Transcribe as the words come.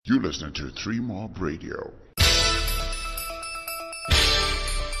You listen to 3 Mob Radio.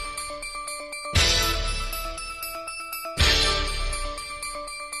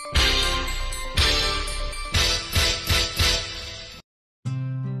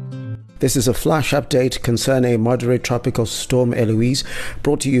 This is a flash update concerning a moderate tropical storm Eloise,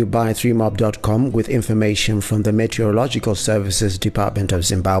 brought to you by 3mob.com with information from the Meteorological Services Department of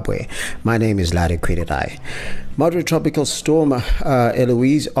Zimbabwe. My name is Larry Kwididai. Moderate tropical storm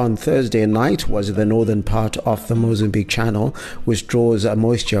Eloise on Thursday night was in the northern part of the Mozambique Channel, which draws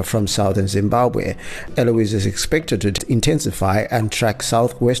moisture from southern Zimbabwe. Eloise is expected to intensify and track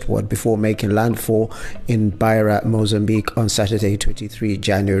southwestward before making landfall in Beira, Mozambique on Saturday, 23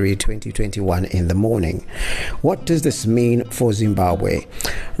 January 2021 in the morning. What does this mean for Zimbabwe?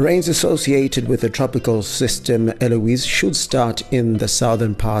 Rains associated with the tropical system Eloise should start in the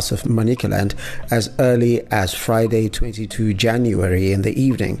southern parts of Manicaland as early as Friday, 22 January in the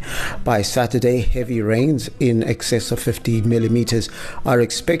evening. By Saturday, heavy rains in excess of 50 millimeters are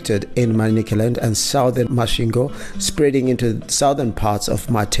expected in Manicaland and southern Masvingo, spreading into southern parts of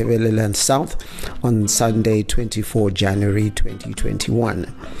Matabeleland South on Sunday, 24 January 2021.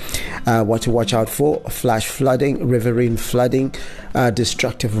 What to watch out for: flash flooding, riverine flooding,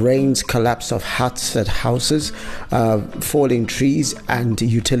 destructive rains, collapse of huts and houses, falling trees and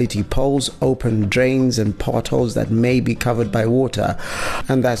utility poles, open drains and potholes that may be covered by water.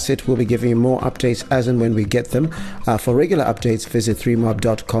 And that's it. We'll be giving you more updates as and when we get them. For regular updates, visit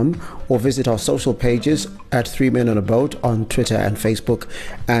 3mob.com or visit our social pages at 3 Men on a Boat on Twitter and Facebook,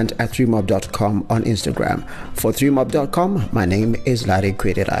 and at 3mob.com on Instagram. For 3mob.com, my name is Larry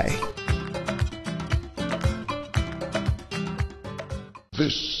Kwididai.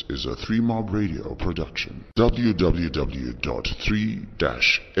 This is a 3 Mob Radio production.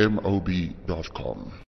 www.3-mob.com